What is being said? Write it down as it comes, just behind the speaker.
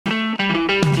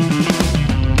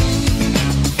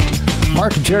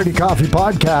Mark and Charity Coffee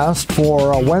Podcast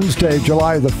for Wednesday,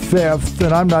 July the 5th.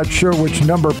 And I'm not sure which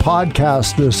number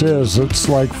podcast this is. It's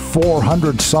like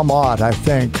 400 some odd, I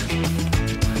think.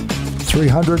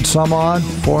 300 some odd.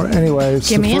 Anyway, it's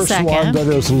the first one that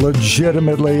is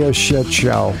legitimately a shit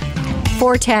show.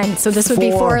 410, so this would be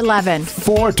 411.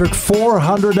 It took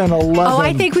 411. Oh,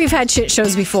 I think we've had shit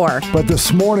shows before. But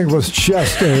this morning was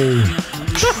just a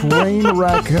train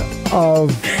wreck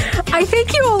of... I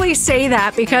think you only say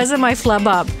that because of my flub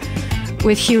up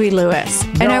with Huey Lewis.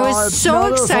 And I was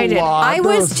so excited. I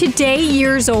was today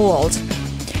years old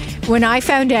when I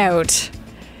found out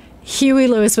Huey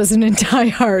Lewis wasn't in Die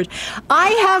Hard. I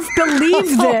have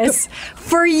believed this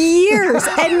for years,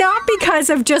 and not because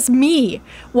of just me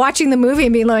watching the movie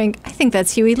and being like, I think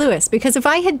that's Huey Lewis. Because if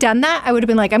I had done that, I would have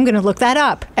been like, I'm going to look that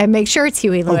up and make sure it's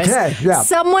Huey Lewis. Okay, yeah.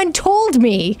 Someone told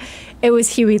me it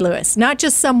was Huey Lewis, not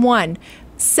just someone,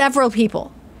 several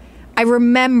people. I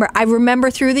remember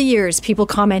through the years people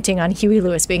commenting on Huey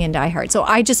Lewis being in Die Hard. So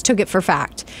I just took it for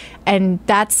fact. And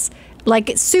that's like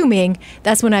assuming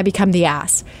that's when I become the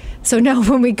ass. So no,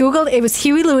 when we Googled, it was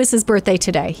Huey Lewis's birthday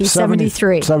today. He's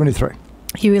 73. 73.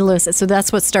 Huey Lewis. So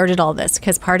that's what started all this,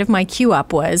 because part of my queue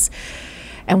up was,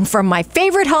 and from my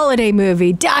favorite holiday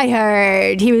movie, Die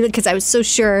Hard, because I was so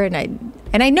sure, and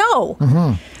I know.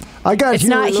 Mm-hmm. I got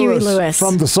Huey Lewis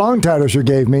from the song titles you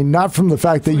gave me, not from the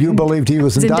fact that you believed he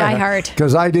was in Die Hard.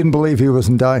 Because I didn't believe he was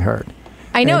in Die Hard.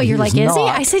 I know. You're like, is he?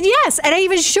 I said yes. And I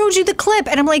even showed you the clip.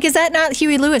 And I'm like, is that not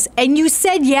Huey Lewis? And you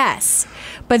said yes.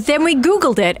 But then we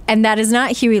Googled it, and that is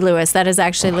not Huey Lewis. That is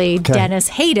actually Dennis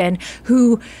Hayden,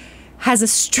 who has a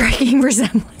striking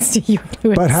resemblance to Huey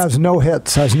Lewis. But has no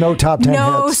hits, has no top 10 hits.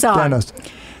 No song. Dennis.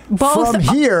 Both. From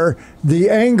here, the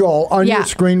angle on your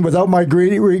screen without my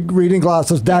reading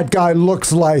glasses, that guy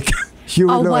looks like Huey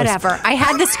Lewis. Oh, whatever. I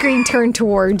had the screen turned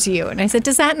towards you, and I said,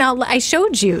 does that not... I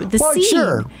showed you the scene.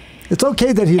 Sure. It's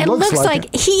okay that he looks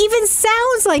like it. He even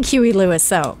sounds like Huey Lewis,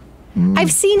 though.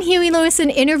 I've seen Huey Lewis in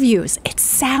interviews. It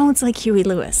sounds like Huey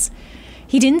Lewis.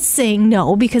 He didn't sing,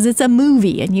 no, because it's a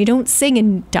movie, and you don't sing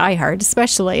in Die Hard,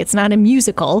 especially. It's not a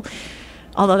musical,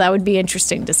 although that would be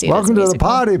interesting to see. Welcome to the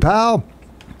party, pal.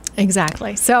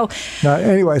 Exactly. So,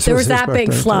 anyway, there was that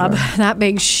big flub, that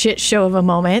big shit show of a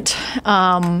moment.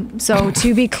 So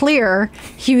to be clear,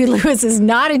 Huey Lewis is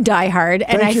not in Die Hard,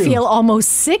 and I feel almost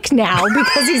sick now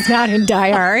because he's not in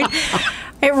Die Hard.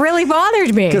 It really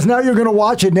bothered me. Because now you're going to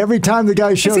watch it, and every time the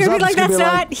guy shows up, it's going to be like, that's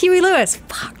not Huey Lewis.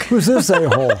 Fuck. Who's this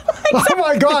a-hole? Oh,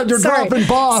 my God, you're dropping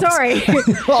bombs. Sorry.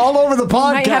 All over the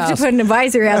podcast. Might have to put an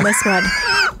advisory on this one.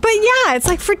 But yeah, it's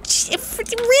like, for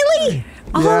really?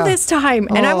 All this time.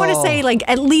 And I want to say, like,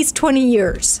 at least 20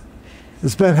 years.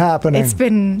 It's been happening. It's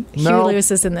been Huey Lewis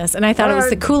is in this. And I thought it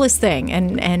was the coolest thing.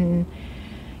 And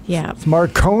yeah. It's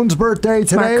Mark Cohn's birthday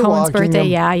today. Mark Cohn's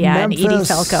birthday, and Edie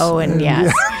Falco,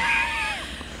 and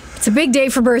It's a big day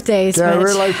for birthdays. Yeah,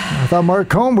 I thought Mark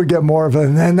Cohn would get more of it,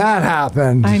 and then that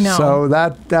happened. I know. So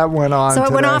that went on. So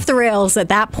it went off the rails at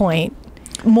that point,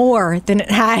 more than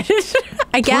it had.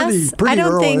 I guess. Pretty I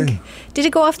don't early. think. Did it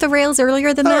go off the rails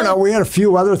earlier than that? I don't know. We had a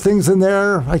few other things in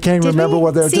there. I can't remember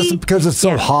what they're just because it's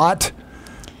so hot.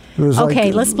 It was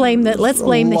let's blame the heat.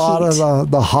 A lot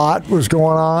of the hot was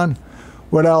going on.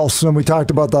 What else? And we talked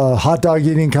about the hot dog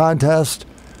eating contest.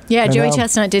 Yeah, Joey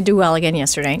Chestnut did do well again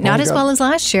yesterday. Not as well as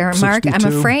last year, Mark. 62.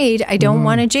 I'm afraid. I don't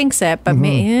want to jinx it, but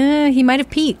he might have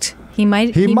peaked. He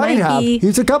might have.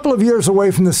 He's a couple of years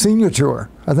away from the senior tour.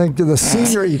 I think the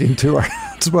senior eating tour.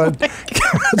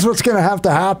 That's what's going to have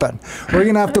to happen. We're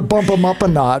going to have to bump him up a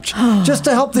notch just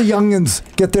to help the youngins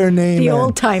get their name in. The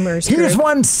old timers. He's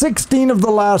won 16 of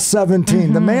the last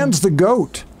 17. The man's the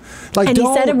GOAT. And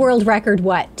he set a world record,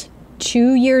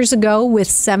 2 years ago with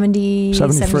 73.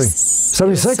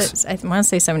 76? I want to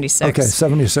say 76. Okay,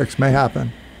 76 may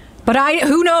happen. But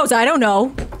who knows? I don't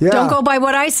know. Yeah. Don't go by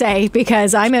what I say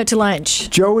because I'm out to lunch.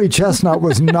 Joey Chestnut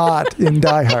was not in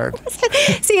Die Hard.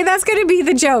 See, that's going to be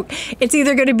the joke. It's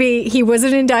either going to be he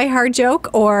wasn't in Die Hard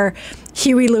joke or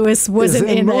Huey Lewis wasn't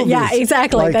in it. Yeah,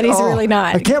 exactly. That he's really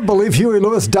not. I can't believe Huey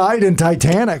Lewis died in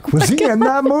Titanic. Was he in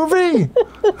that movie?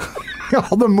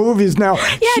 All the movies now.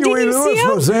 Yeah, Huey Lewis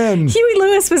was in. Huey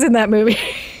Lewis was in that movie.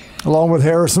 Along with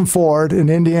Harrison Ford in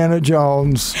Indiana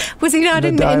Jones. Was he not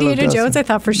in Indiana Jones? I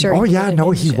thought for sure. Oh, yeah.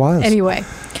 No, he was. Anyway.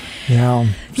 Yeah.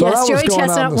 So yes, Joey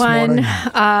Chestnut won.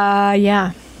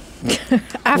 Yeah.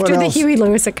 After the Huey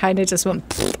Lewis, it kind of just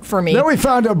went for me. Then we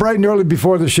found out bright and early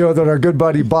before the show that our good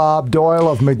buddy Bob Doyle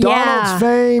of McDonald's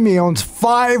fame, he owns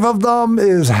 5 of them,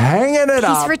 is hanging it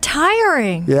up. He's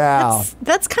retiring. Yeah.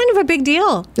 That's kind of a big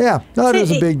deal. Yeah, that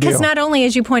is a big deal. Because not only,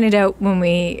 as you pointed out when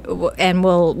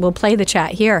we'll play the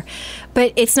chat here,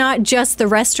 but it's not just the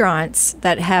restaurants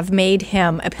that have made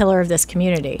him a pillar of this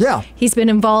community. Yeah. He's been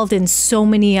involved in so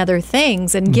many other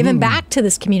things and given back to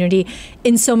this community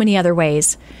in so many other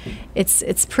ways.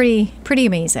 It's pretty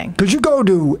amazing. Could you go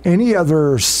to any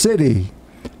other city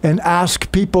and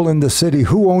ask people in the city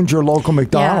who owns your local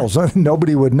McDonald's? Yeah.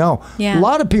 Nobody would know. Yeah. A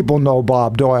lot of people know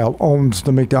Bob Doyle owns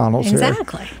the McDonald's here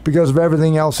because of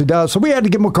everything else he does. So we had to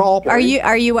give him a call. Are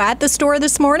you at the store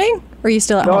this morning? Or are you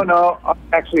still at home? No, I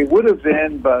actually would have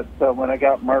been, but when I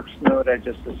got Mark snowed, I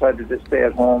just decided to stay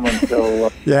at home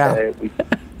until...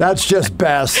 That's just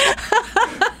best.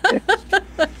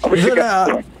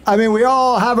 I mean, we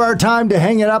all have our time to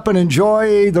hang it up and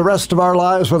enjoy the rest of our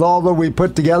lives with all that we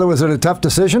put together. Was it a tough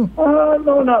decision?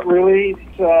 No, not really.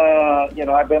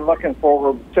 I've been looking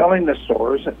forward to selling the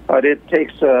stores, but it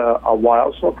takes a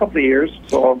while, so a couple of years.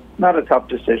 So not a tough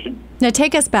decision. Now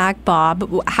take us back,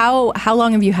 Bob. How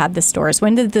long have you had the stores?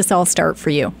 When did this all start for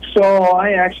you? So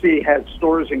I actually had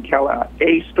stores in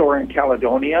a store in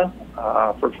Caledonia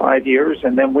for 5 years,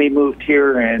 and then we moved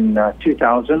here in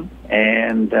 2000,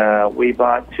 and we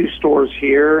bought 2 stores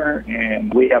here,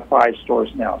 and we have 5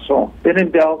 stores now. So been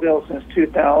in Belleville since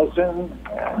 2000,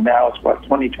 and now it's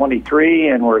 2023,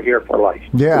 and we're here for life.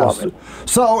 Yes.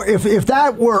 So if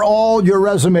that were all your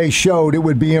resume showed, it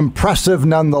would be impressive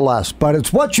nonetheless. But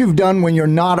it's what you've done when you're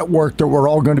not at work that we're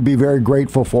all going to be very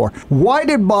grateful for. Why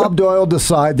did Bob Doyle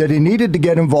decide that he needed to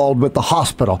get involved with the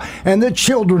hospital and the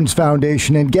Children's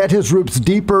Foundation and get his roots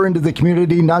deeper into the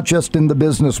community, not just in the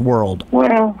business world?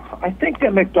 Well, I think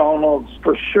that McDonald's,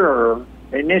 for sure,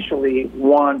 initially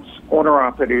wants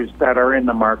owner-operators that are in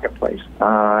the marketplace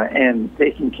and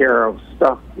taking care of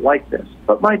stuff like this.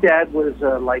 But my dad was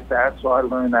like that, so I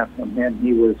learned that from him.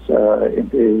 He was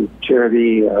into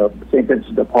charity, St.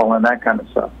 Vincent de Paul, and that kind of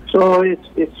stuff. So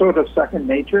it's sort of second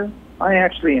nature. I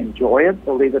actually enjoy it,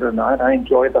 believe it or not. I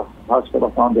enjoy the Hospital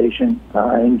Foundation.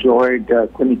 I enjoyed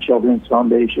InQuinte Children's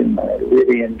Foundation. I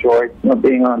really enjoyed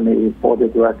being on the board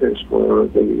of directors for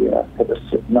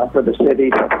not for the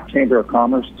city, but the Chamber of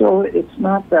Commerce. So it's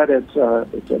not that it's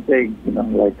a big,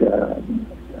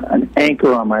 an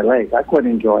anchor on my leg. I quite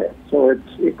enjoy it. So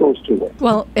it goes two ways.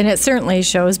 Well, and it certainly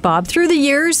shows, Bob. Through the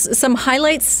years, some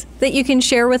highlights that you can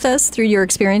share with us through your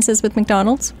experiences with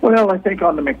McDonald's? Well, I think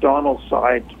on the McDonald's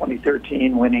side,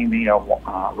 2013, winning the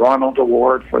Ronald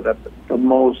Award for the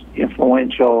most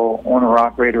influential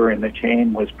owner-operator in the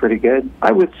chain was pretty good.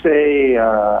 I would say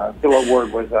the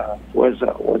award was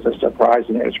a surprise,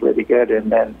 and it was really good.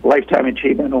 And then Lifetime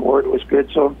Achievement Award was good.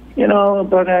 So,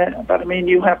 but I mean,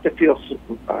 you have to feel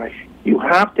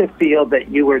that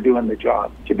you were doing the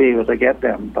job to be able to get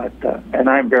them. But and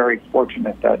I'm very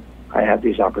fortunate that I had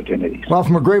these opportunities. Well,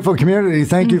 from a grateful community,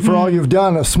 thank you for all you've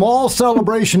done. A small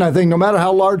celebration, I think, no matter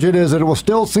how large it is, it will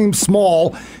still seem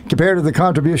small compared to the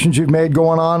contributions you've made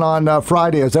going on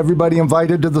Friday. Is everybody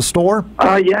invited to the store?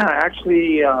 Yeah,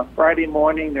 actually, Friday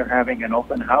morning they're having an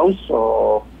open house,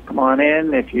 so come on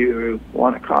in if you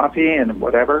want a coffee and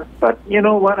whatever. But you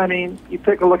know what? I mean, you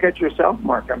take a look at yourself,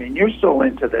 Mark. I mean, you're still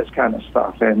into this kind of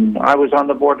stuff. And I was on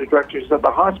the board of directors of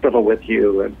the hospital with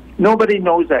you, and nobody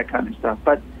knows that kind of stuff.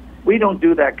 But we don't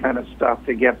do that kind of stuff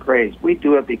to get praise. We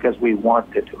do it because we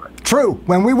want to do it. True.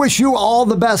 When we wish you all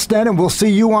the best then, and we'll see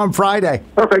you on Friday.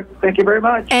 Perfect. Thank you very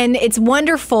much. And it's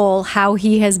wonderful how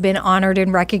he has been honored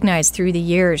and recognized through the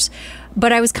years.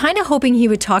 But I was kind of hoping he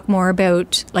would talk more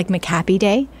about like McHappy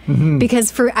Day.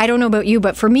 Because I don't know about you,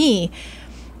 but for me,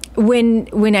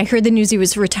 when I heard the news he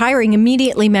was retiring,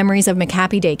 immediately memories of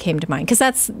McHappy Day came to mind, because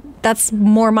that's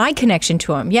more my connection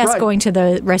to him. Yes, going to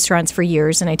the restaurants for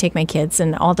years, and I take my kids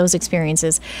and all those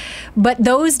experiences. But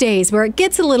those days where it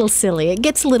gets a little silly, it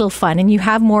gets a little fun, and you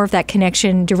have more of that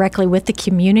connection directly with the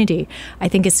community, I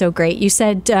think is so great. You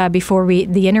said before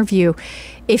the interview,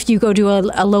 if you go to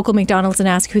a local McDonald's and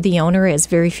ask who the owner is,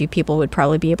 very few people would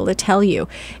probably be able to tell you.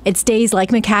 It's days like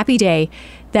McHappy Day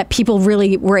that people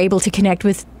really were able to connect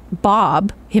with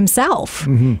Bob himself,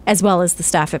 as well as the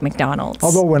staff at McDonald's.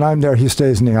 Although when I'm there, he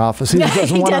stays in the office. He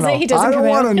doesn't want to know. I don't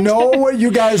want to know what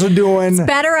you guys are doing. It's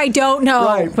better I don't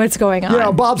know what's going on.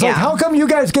 Yeah, Bob's like, how come you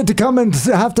guys get to come and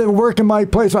have to work in my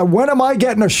place? When am I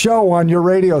getting a show on your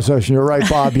radio station? You're right,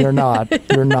 Bob, you're not.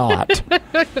 You're not.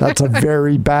 That's a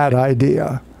very bad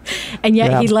idea. And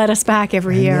yet he let us back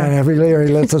every year. And every year he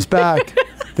lets us back.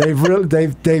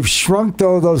 They've shrunk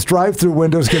those drive-through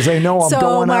windows because they know I'm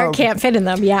going Mark out. can't fit in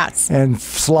them. Yes, and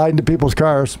slide into people's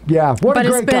cars. Yeah, what a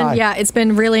great guy. Yeah, it's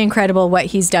been really incredible what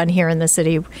he's done here in the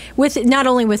city, with not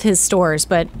only with his stores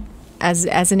but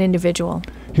as an individual.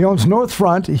 He owns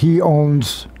Northfront. He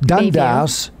owns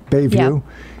Dundas, Bayview. Yep.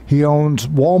 He owns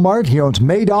Walmart. He owns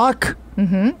Madoc.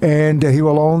 Mm-hmm. And he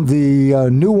will own the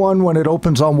new one when it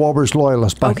opens on Wilbur's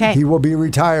Loyalist. But he will be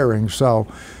retiring, so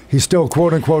he still,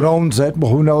 quote unquote, owns it. Well,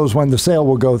 who knows when the sale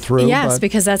will go through? Yes,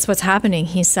 because that's what's happening.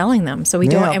 He's selling them, so we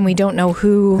don't know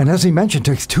who. And as he mentioned,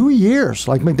 it takes 2 years.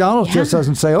 Like McDonald's just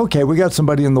doesn't say, "Okay, we got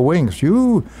somebody in the wings."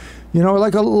 You know,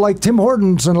 like Tim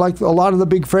Hortons and like a lot of the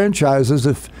big franchises.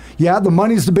 If the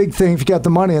money's the big thing. If you got the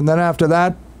money, and then after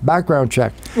that, background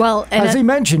check. Well, as he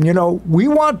mentioned, we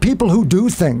want people who do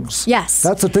things. Yes.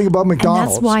 That's the thing about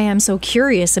McDonald's. And that's why I'm so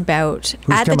curious about,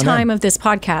 at the time of this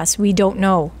podcast, we don't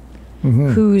know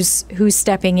who's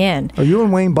stepping in. Are you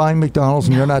and Wayne buying McDonald's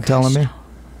and you're not telling me?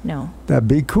 No. That'd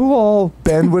be cool.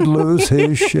 Ben would lose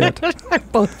his shit.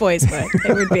 Both boys would.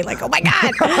 They would be like, oh my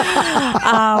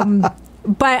God.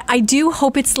 But I do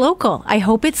hope it's local. I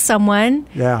hope it's someone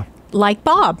like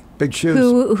Bob. Big shoes.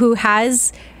 Who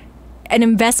has an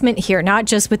investment here, not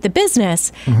just with the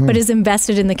business, but is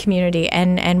invested in the community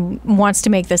and wants to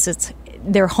make this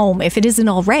their home, if it isn't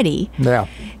already. Yeah.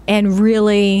 And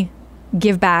really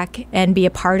give back and be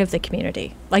a part of the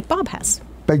community, like Bob has.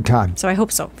 Big time. So I hope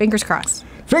so. Fingers crossed.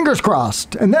 Fingers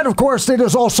crossed. And then, of course, it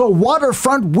is also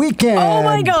Waterfront Weekend. Oh,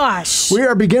 my gosh. We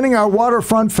are beginning our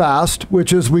Waterfront Fast,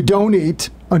 which is we don't eat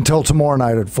until tomorrow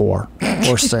night at 4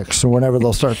 or 6 or whenever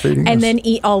they'll start feeding us. And then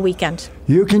eat all weekend.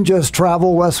 You can just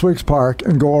travel Westwick's Park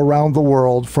and go around the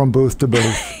world from booth to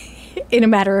booth. In a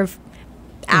matter of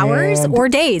hours or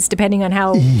days, depending on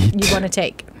how you want to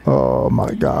take. Oh,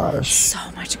 my gosh. So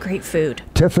much great food.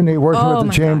 Tiffany, working with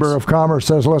the Chamber of Commerce,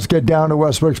 says, let's get down to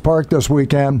Westwick's Park this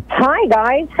weekend. Hi,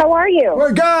 guys. How are you?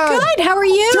 We're good. Good. How are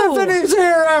you? Tiffany's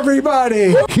here,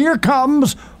 everybody. Here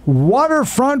comes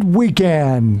Waterfront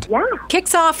Weekend. Yeah.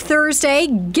 Kicks off Thursday.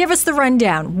 Give us the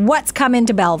rundown. What's coming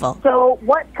to Belleville? So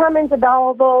what's coming to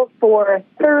Belleville for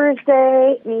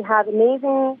Thursday? We have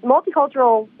amazing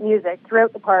multicultural music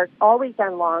throughout the park all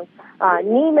weekend long.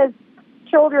 Nima's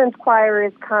Children's Choir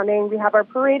is coming. We have our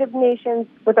Parade of Nations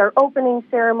with our opening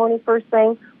ceremony first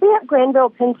thing. We have Granville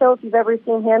Pinto, if you've ever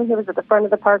seen him. He was at the front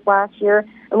of the park last year.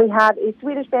 And we have a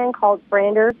Swedish band called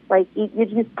Brander. Like, you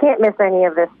just can't miss any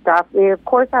of this stuff. We, of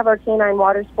course, have our canine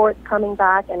water sports coming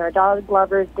back and our Dog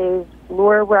Lovers Days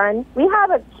lure run. We have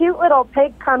a cute little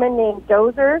pig coming named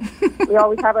Dozer. We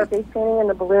always have our face painting and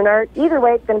the balloon art. Either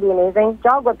way, it's going to be amazing.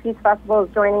 Dogwood Peace Festival is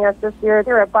joining us this year.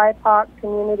 They're a BIPOC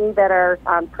community that are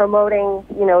promoting,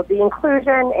 the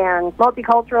inclusion and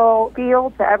multicultural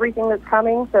feel to everything that's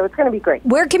coming. So it's going to be great.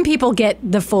 Where can people get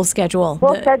the full schedule?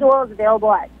 Full schedule is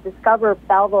available at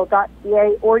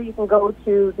discoverbelleville.ca, or you can go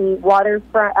to the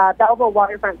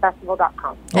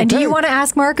BellevilleWaterfrontFestival.com. And do you want to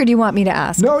ask Mark, or do you want me to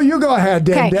ask? No, you go ahead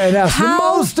and ask the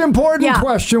most important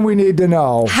question we need to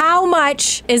know. How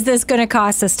much is this going to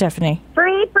cost us, Tiffany? Free.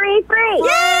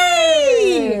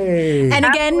 Yay! And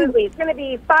again, absolutely. It's going to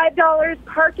be $5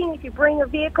 parking if you bring a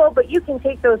vehicle, but you can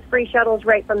take those free shuttles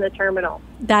right from the terminal.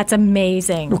 That's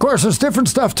amazing. Of course, there's different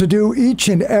stuff to do each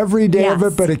and every day of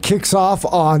it, but it kicks off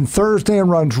on Thursday and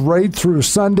runs right through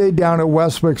Sunday down at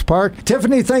Westwick's Park.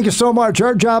 Tiffany, thank you so much.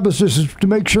 Our job is just to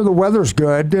make sure the weather's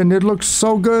good, and it looks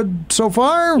so good so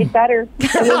far. It's better.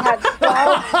 And we have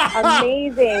 12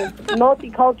 amazing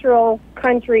multicultural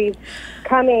countries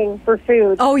coming for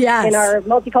food. Oh, yes. In our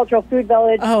multicultural food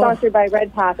village, sponsored by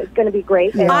Red Path. It's going to be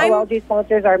great. And OLG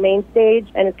sponsors our main stage,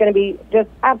 and it's going to be just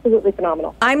absolutely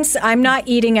phenomenal. I'm not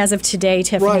eating as of today,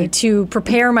 Tiffany, to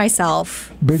prepare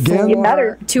myself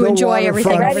to enjoy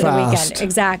everything over the weekend.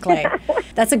 Exactly.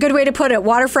 That's a good way to put it.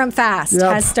 Waterfront Fast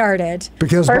has started.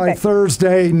 Because by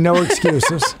Thursday, no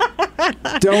excuses.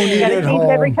 Don't eat at home.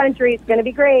 Every country, it's going to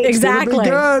be great. Exactly. It's going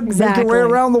to be good. Make your way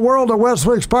around the world at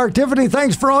Westwick's Park. Tiffany,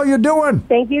 thanks for all you're doing.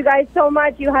 Thank you guys so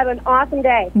much. You have an awesome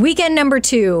day. Weekend number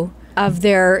 2 of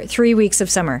their 3 weeks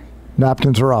of summer.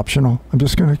 Napkins are optional. I'm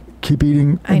just going to keep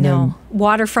eating. I know.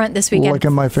 Waterfront this weekend.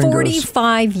 Licking my fingers.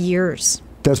 45 years.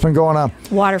 That's been going on.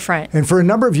 Waterfront. And for a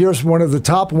number of years, one of the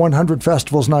top 100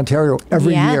 festivals in Ontario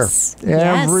every year.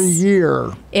 Every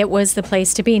year. It was the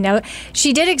place to be. Now,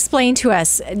 she did explain to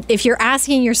us, if you're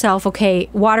asking yourself, okay,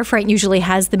 Waterfront usually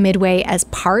has the Midway as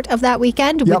part of that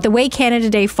weekend. With the way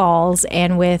Canada Day falls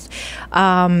and with,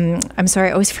 I'm sorry,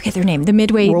 I always forget their name, the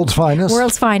Midway. World's Finest.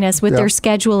 With their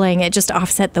scheduling, it just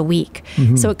offset the week.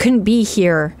 So it couldn't be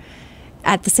here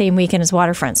at the same weekend as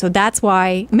Waterfront. So that's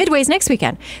why Midway's next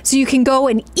weekend. So you can go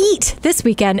and eat this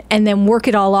weekend and then work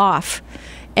it all off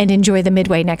and enjoy the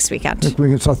Midway next weekend.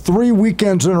 So 3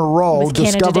 weekends in a row. With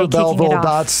Canada Day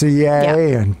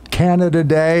DiscoverBelleville.ca and Canada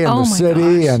Day and the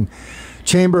city and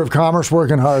Chamber of Commerce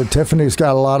working hard. Tiffany's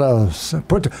got a lot of...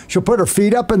 She'll put her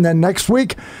feet up, and then next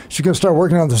week, she's going to start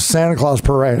working on the Santa Claus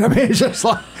parade. I mean, it's just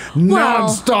like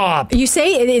nonstop. You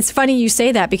say... It's funny you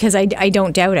say that because I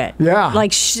don't doubt it. Yeah.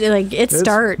 Like it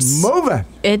starts... moving.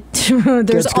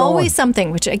 There's always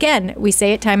something, which, again, we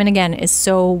say it time and again, is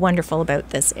so wonderful about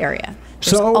this area.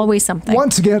 There's always something.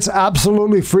 Once again, it's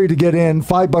absolutely free to get in.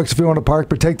 $5 if you want to park,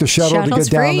 but take the shuttle to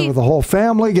get down there with the whole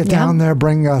family. Get down there,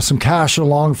 bring some cash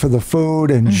along for the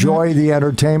food, enjoy the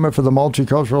entertainment for the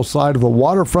multicultural side of the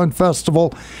Waterfront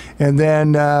Festival, and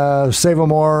then save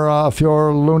more few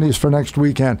loonies for next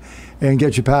weekend and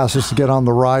get your passes to get on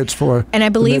the rides for And I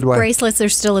believe bracelets are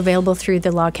still available through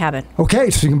the log cabin. Okay,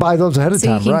 so you can buy those ahead of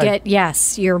time, right? So you can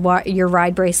get, your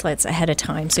ride bracelets ahead of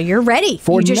time. So you're ready.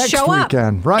 For you just next show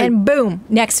weekend, up, right? and boom,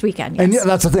 next weekend. Yes. And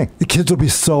that's the thing. The kids will be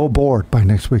so bored by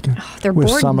next weekend. Oh, they're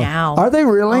bored now. Are they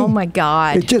really? Oh, my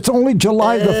God. It's only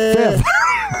July the 5th.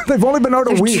 They've only been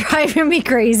out a week. They're driving me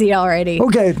crazy already.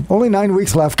 Okay, only 9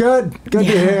 weeks left. Good to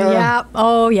hear. Yeah.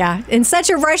 Oh, yeah. In such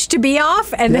a rush to be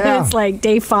off, and then it's like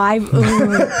day 5.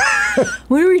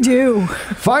 What do we do?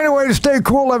 Find a way to stay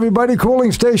cool, everybody.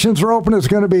 Cooling stations are open. It's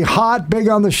going to be hot. Big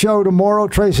on the show tomorrow.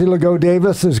 Tracy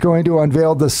Legault-Davis is going to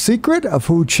unveil the secret of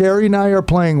who Cherry and I are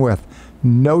playing with.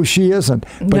 No, she isn't.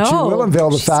 But she will unveil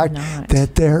the fact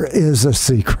that there is a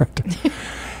secret.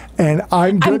 And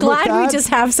I'm glad we just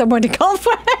have someone to golf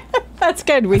with. That's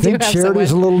good. I think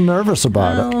Charity's a little nervous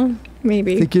about it.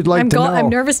 Maybe. I think you'd like to know. I'm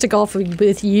nervous to golf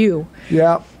with you.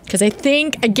 Yeah. Because I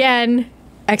think, again,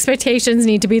 expectations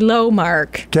need to be low,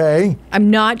 Mark. Okay. I'm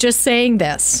not just saying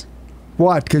this.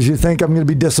 What? Because you think I'm going to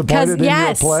be disappointed in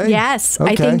your play? Yes.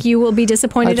 Okay. I think you will be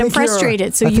disappointed and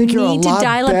frustrated. So you need to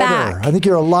dial it back. I think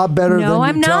you're a lot better than you No,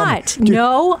 I'm not.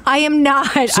 No, I am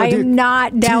not. I am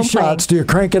not downplaying. Tee shots, do you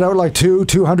crank it out like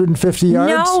 250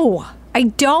 yards? No, I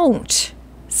don't.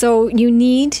 So you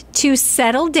need to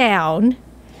settle down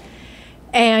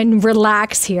and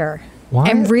relax here. Why?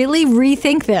 And really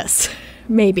rethink this,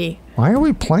 maybe. Why are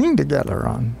we playing together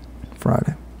on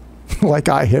Friday? Like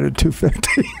I hit a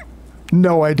 250.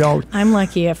 No, I don't. I'm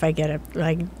lucky if I get it.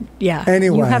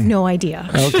 Anyway. You have no idea.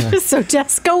 Okay. So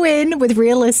just go in with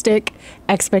realistic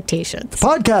expectations. The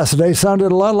podcast today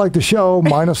sounded a lot like the show,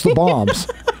 minus the bombs.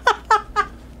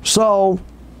 So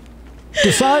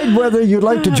decide whether you'd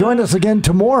like to join us again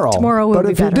tomorrow. Tomorrow will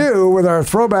be better. But if you do, with our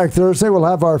Throwback Thursday, we'll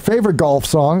have our favorite golf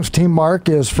songs. Team Mark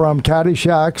is from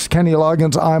Caddyshack's Kenny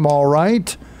Loggins' I'm All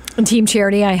Right. And Team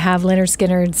Charity, I have Leonard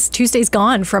Skinner's Tuesday's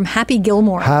Gone from Happy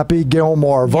Gilmore. Happy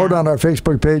Gilmore. Vote on our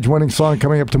Facebook page. Winning song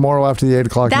coming up tomorrow after the 8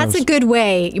 o'clock That's news. a good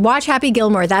way. Watch Happy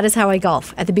Gilmore. That is how I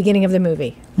golf at the beginning of the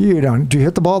movie. You don't. Do you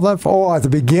hit the ball that far? Oh, at the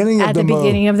beginning of the movie. At the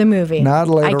beginning of the movie. Not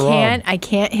later on. I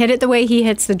can't hit it the way he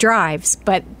hits the drives,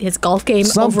 but his golf game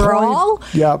overall,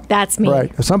 that's me.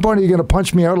 Right. At some point, are you going to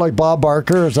punch me out like Bob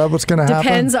Barker? Is that what's going to happen?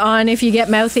 Depends on if you get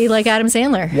mouthy like Adam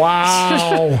Sandler.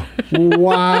 Wow.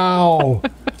 Wow.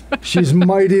 She's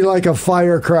mighty like a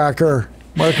firecracker.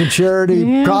 Mark and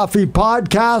Charity Coffee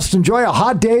Podcast. Enjoy a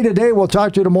hot day today. We'll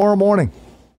talk to you tomorrow morning.